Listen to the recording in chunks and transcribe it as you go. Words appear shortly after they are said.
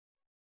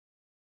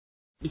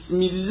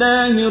بسم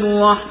الله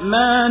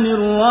الرحمن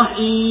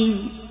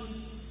الرحيم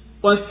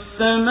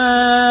والسماء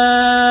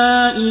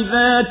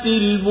ذات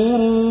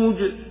البروج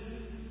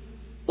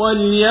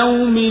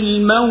واليوم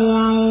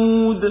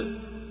الموعود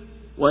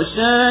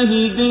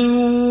وشاهد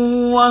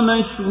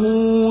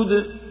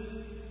ومشهود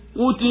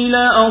قتل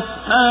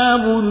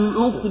أصحاب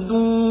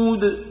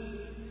الأخدود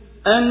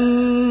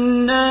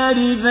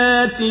النار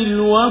ذات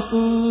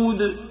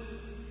الوقود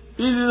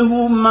إذ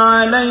هم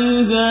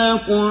عليها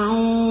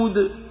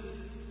قعود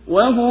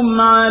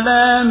وهم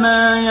على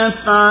ما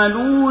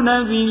يفعلون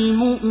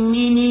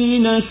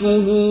بالمؤمنين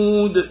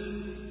شهود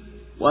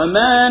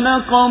وما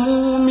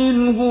نقموا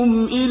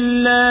منهم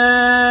إلا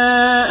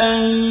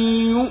أن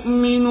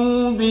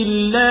يؤمنوا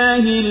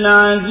بالله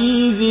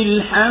العزيز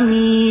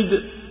الحميد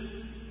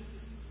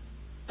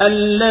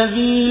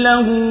الذي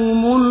له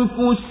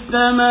ملك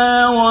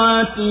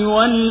السماوات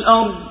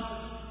والأرض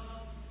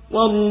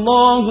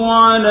والله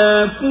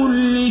على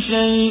كل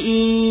شيء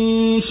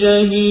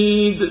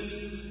شهيد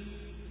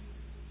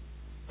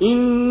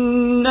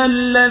إن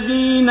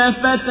الذين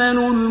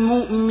فتنوا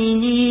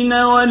المؤمنين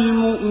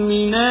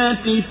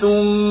والمؤمنات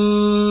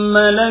ثم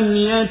لم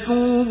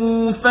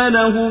يتوبوا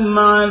فلهم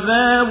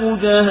عذاب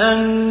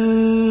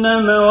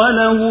جهنم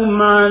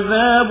ولهم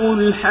عذاب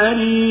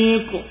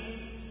الحريق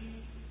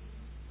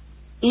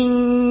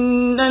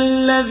إن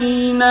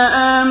الذين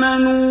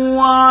آمنوا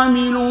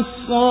وعملوا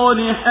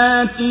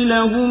الصالحات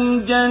لهم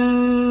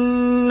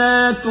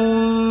جنات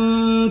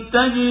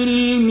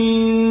تجري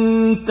من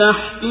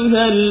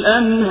تحتها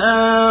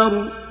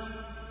الأنهار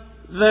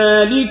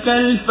ذلك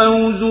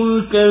الفوز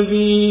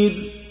الكبير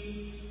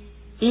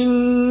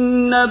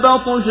إن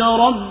بطش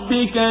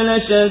ربك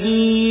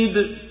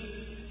لشديد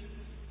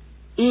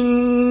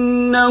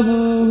إنه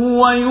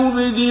هو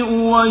يبدئ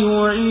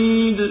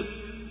ويعيد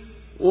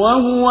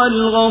وهو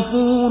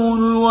الغفور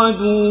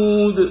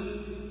الودود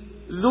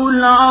ذو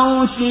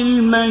العرش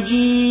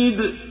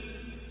المجيد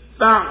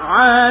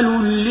فعال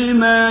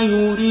لما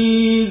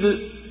يريد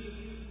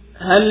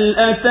هل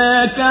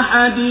أتاك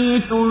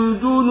حديث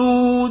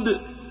الجنود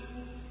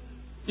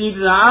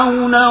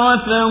فرعون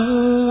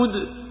وثمود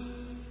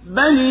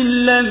بل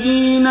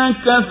الذين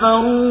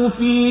كفروا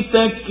في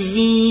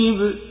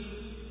تكذيب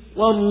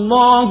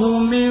والله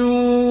من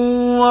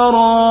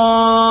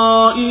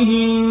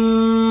ورائهم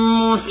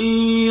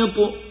محيط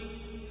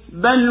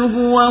بل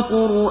هو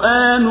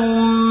قرآن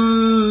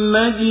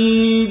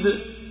مجيد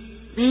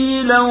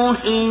في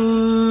لوح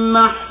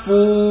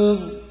محفوظ.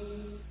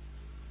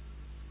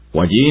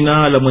 Kwa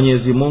jina la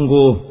Mwenyezi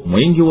Mungu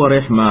mwingi wa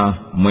rehema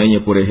mwenye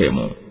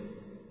kurehemu.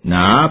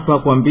 Na hapa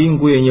kwa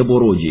mbingu yenye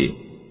buruji,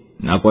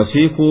 na kwa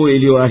siku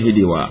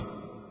iliyoahidiwa,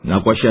 na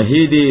kwa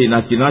shahidi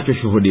na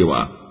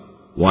kinachoshuhudiwa.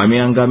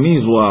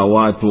 Wameangamizwa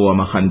watu wa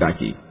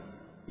Makhandaki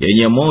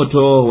yenye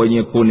moto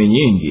wenye kuni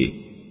nyingi,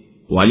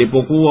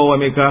 walipokuwa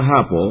wamekaa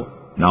hapo,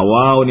 na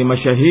wao ni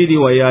mashahidi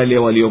wa yale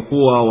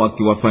waliokuwa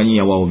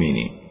wakiwafanyia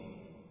waumini.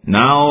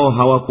 Nao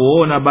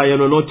hawakuona baya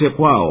lolote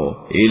kwao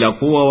ila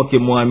kuwa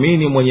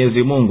wakimwamini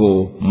Mwenyezi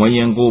Mungu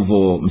mwenye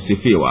nguvu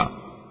msifiwa,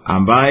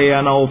 ambaye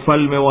ana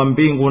ufalme wa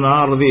mbingu na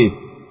ardhi,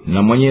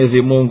 na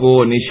Mwenyezi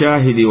Mungu ni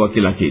shahidi wa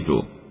kila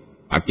kitu.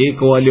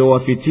 Hakika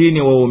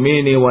waliowafitini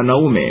waumini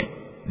wanaume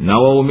na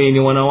waumini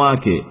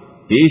wanawake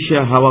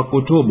kisha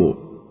hawakutubu,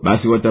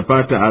 basi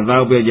watapata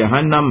adhabu ya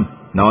Jahannam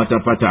na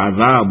watapata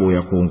adhabu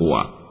ya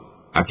kuungua.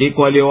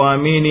 Hakika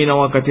walioamini na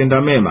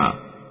wakatenda mema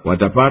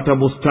watapata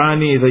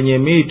bustani zenye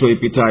mito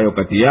ipitayo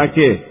kati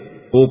yake,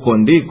 huko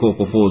ndiko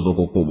kufuzu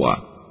kukubwa.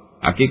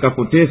 Hakika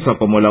kutesa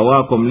kwa Mola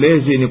wako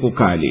mlezi ni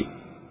kukali.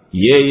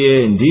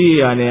 Yeye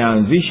ndiye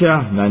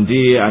anayeanzisha na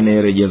ndiye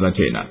anayerejeza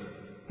tena,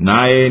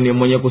 naye ni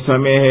mwenye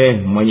kusamehe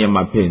mwenye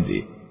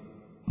mapenzi,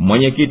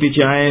 mwenye kiti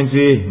cha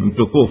enzi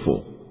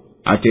mtukufu,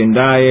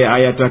 atendaye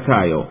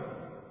ayatakayo.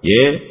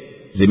 Je,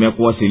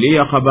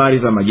 zimekuwasilia habari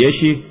za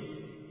majeshi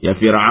ya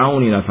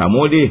Firauni na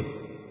Thamudi?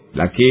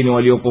 Lakini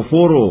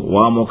waliokufuru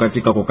wamo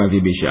katika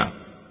kukadhibisha,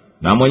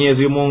 na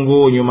Mwenyezi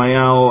Mungu nyuma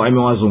yao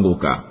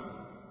amewazunguka.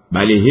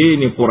 Bali hii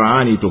ni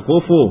Qur'ani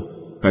tukufu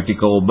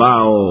katika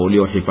ubao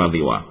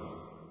uliohifadhiwa.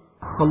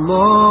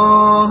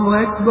 Allahu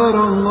Akbar,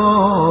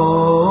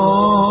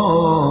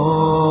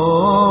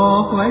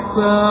 Allahu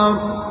Akbar,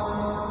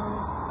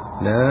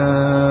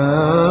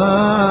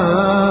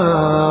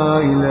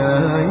 la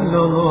ilaha illa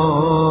Allah.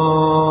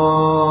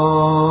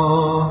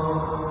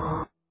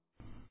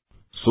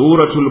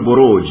 Suratul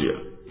Burooj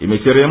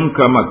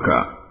imeteremka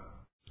Makka.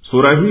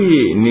 Sura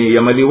hii ni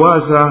ya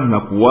maliwaza na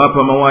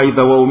kuwapa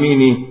mawaidha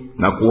waumini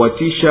na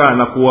kuwatisha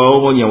na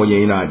kuwaonya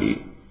wenye inadi.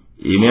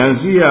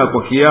 Imeanzia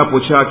kwa kiapo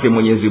chake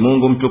Mwenyezi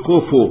Mungu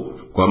mtukufu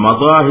kwa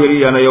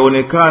madhahiri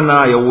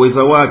yanayoonekana ya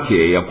uweza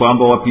wake, ya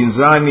kwamba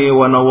wapinzani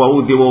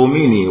wanaowaudhi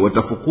waumini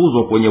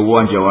watafukuzwa kwenye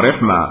uwanja wa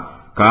rehma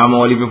kama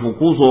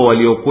walivyofukuzwa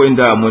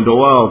waliokwenda mwendo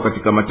wao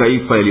katika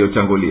mataifa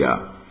yaliyotangulia.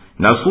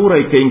 Na sura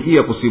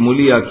ikaingia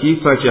kusimulia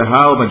kisa cha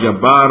hao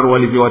majabar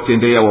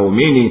walivyowatendea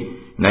waumini,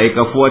 na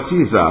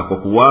ikafuatiza kwa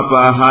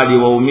kuwapa ahadi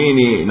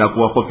waumini na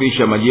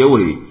kuwakofisha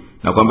majeuri,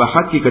 na kwamba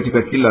haki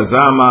katika kila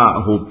zama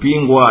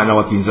hupingwa na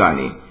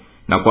wapinzani,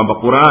 na kwamba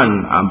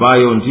Qur'an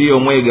ambayo ndiyo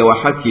mwega wa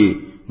haki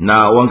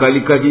na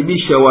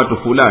wangalikadhibisha watu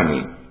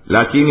fulani,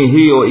 lakini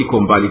hiyo iko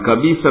mbali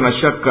kabisa na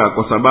shaka,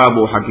 kwa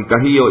sababu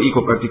hakika hiyo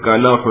iko katika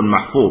lauhul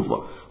mahfudh,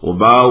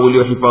 ubao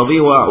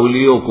uliohifadhiwa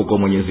ulioko kwa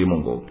Mwenyezi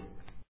Mungu.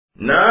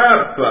 Na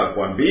hapa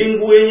kwa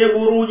mbingu yenye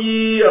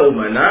buruji au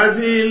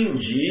manazil,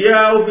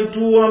 njia au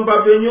vituo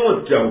ambavyo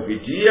nyota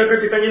hupitia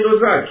katika nyendo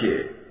zake.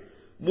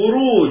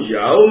 Buruji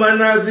au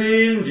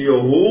manazil ndiyo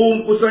huu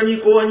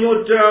mkusanyiko wa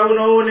nyota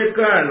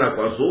unaoonekana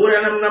kwa sura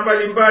ya namna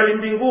mbalimbali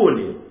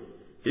mbinguni.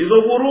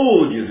 Hizo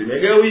buruji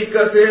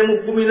zimegawika sehemu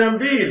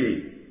 12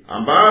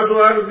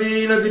 ambazo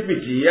ardhi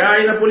inazipitia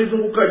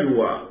inapolizunguka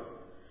jua.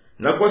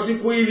 Na kwa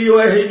siku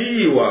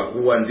iliyoahidiwa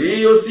kuwa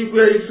ndiyo siku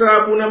ya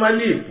hisabu na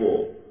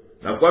malipo,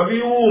 na kwa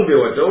viumbe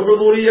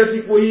watahudhuria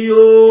siku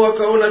hiyo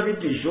wakaona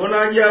vitisho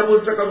na ajabu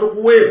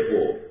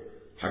zitakazokuwepo,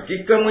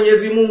 hakika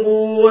Mwenyezi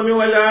Mungu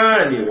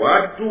amewalaani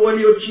watu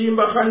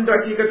waliochimba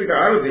handaki katika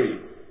ardhi,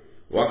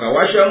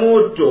 wakawasha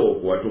moto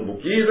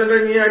kuwatumbukiza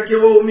ndani yake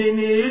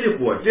waumini ili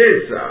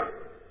kuwatesa,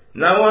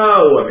 na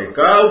wao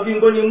wamekaa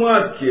ukingoni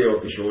mwake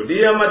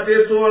wakishuhudia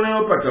mateso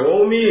wanayopata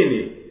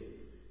waumini.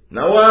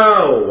 Na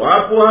wao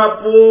wapo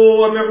hapo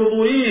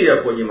wamehudhuria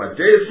kwenye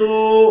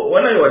mateso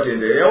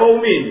wanayowatendea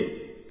waumini,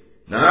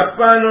 na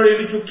hapana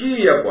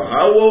lilichukia kwa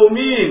hao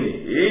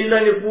waumini ila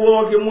ni kuwa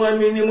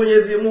wakimwamini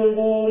Mwenyezi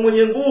Mungu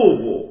mwenye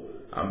nguvu,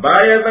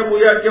 ambaye adhabu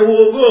yake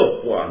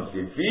huogopwa,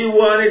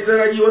 msifiwa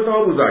anayetarajiwa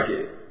thawabu zake,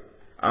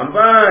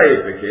 ambaye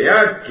peke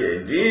yake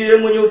ndiye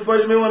mwenye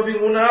ufalme wa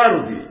mbingu na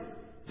ardhi.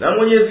 Na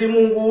Mwenyezi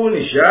Mungu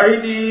ni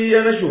shahidi,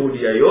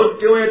 anashuhudia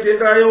yote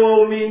wayatendayo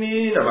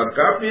waumini na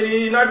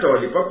makafiri, na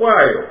atawalipa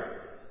kwayo.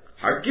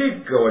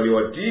 Hakika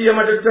waliwatia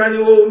matatani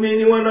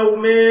waumini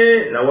wanaume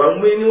na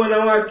waumini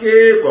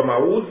wanawake kwa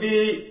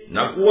maudhi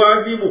na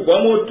kuwaadhibu kwa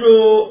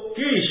moto,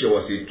 kisha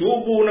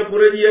wasitubu na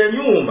kurejea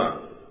nyuma,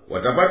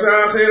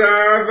 watapata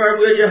akhera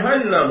adhabu ya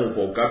jahanamu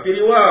kwa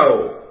ukafiri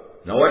wao,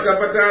 na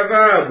watapata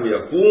adhabu ya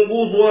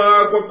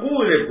kuunguzwa kwa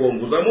kule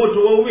kuunguza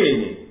moto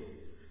waumini.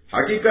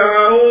 Hakika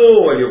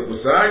hao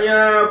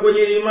waliokusanya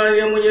kwenye imani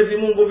ya Mwenyezi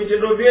Mungu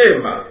vitendo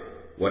vyema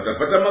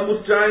watapata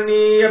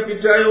mabustani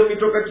yapitayo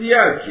mito kati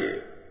yake.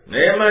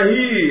 Neema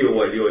hiyo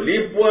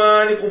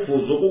waliolipwa ni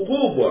kufuzu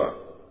kukubwa.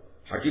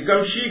 Hakika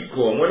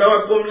mshiko wa Mola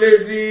wako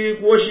mlezi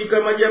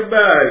kuwashika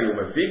majabari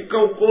umefika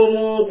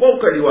ukomo kwa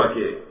ukali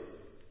wake.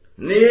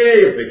 Ni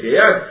yeye peke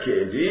yake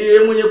ndiye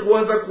mwenye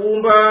kuanza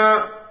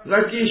kuumba,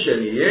 na kisha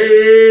ni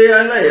yeye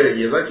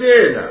anayerejeza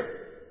tena.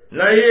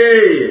 Na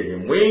yeye ni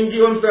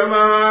mwingi wa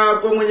msamaha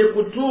kwa mwenye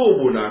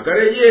kutubu na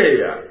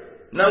akarejea,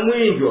 na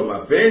mwingi wa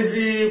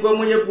mapenzi kwa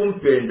mwenye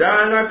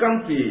kumpenda na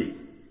akamtii.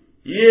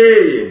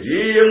 Yeye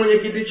ndiye mwenye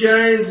kiti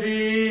cha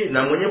enzi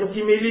na mwenye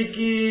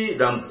kukimiliki,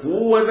 na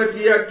mkuu wa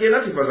dhati yake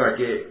na sifa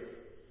zake.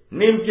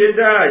 Ni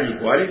mtendaji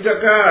kwa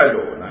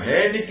alitakalo, na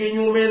hendi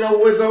kinyume na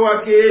uweza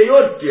wake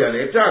yote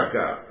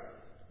anayetaka.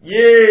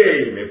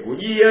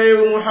 Imekujia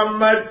ewe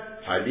Muhammad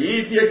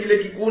hadithi ya kile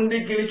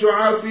kikundi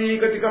kilichoasi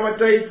katika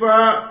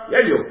mataifa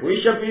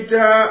yaliyokwisha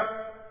pita,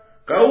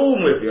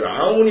 kaumu ya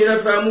Firauni na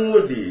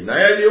Thamudi, na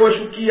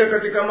yaliyowashukia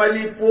katika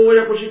malipo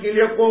ya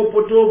kushikilia kwa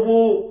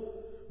upotovu.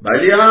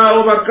 Bali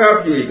hao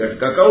makafiri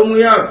katika kaumu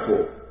yako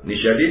ni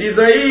shadidi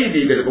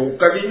zaidi katika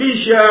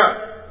kukadhibisha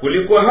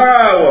kuliko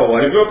hawa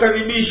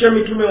walivyokadhibisha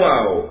mitume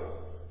wao.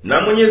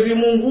 Na Mwenyezi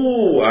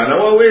Mungu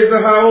anawaweza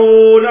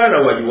hao na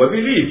anawajua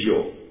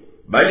vilivyo.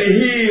 Bali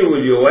hii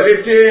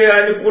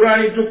uliowaletea ni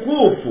Kurani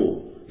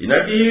tukufu,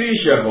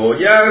 inadhihirisha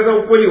hoja za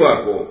ukweli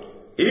wako.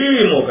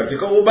 Imo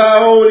katika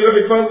ubao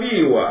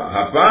uliohifadhiwa,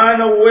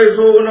 hapana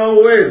uwezo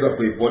unaoweza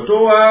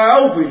kuipotoa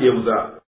au kuigeuza.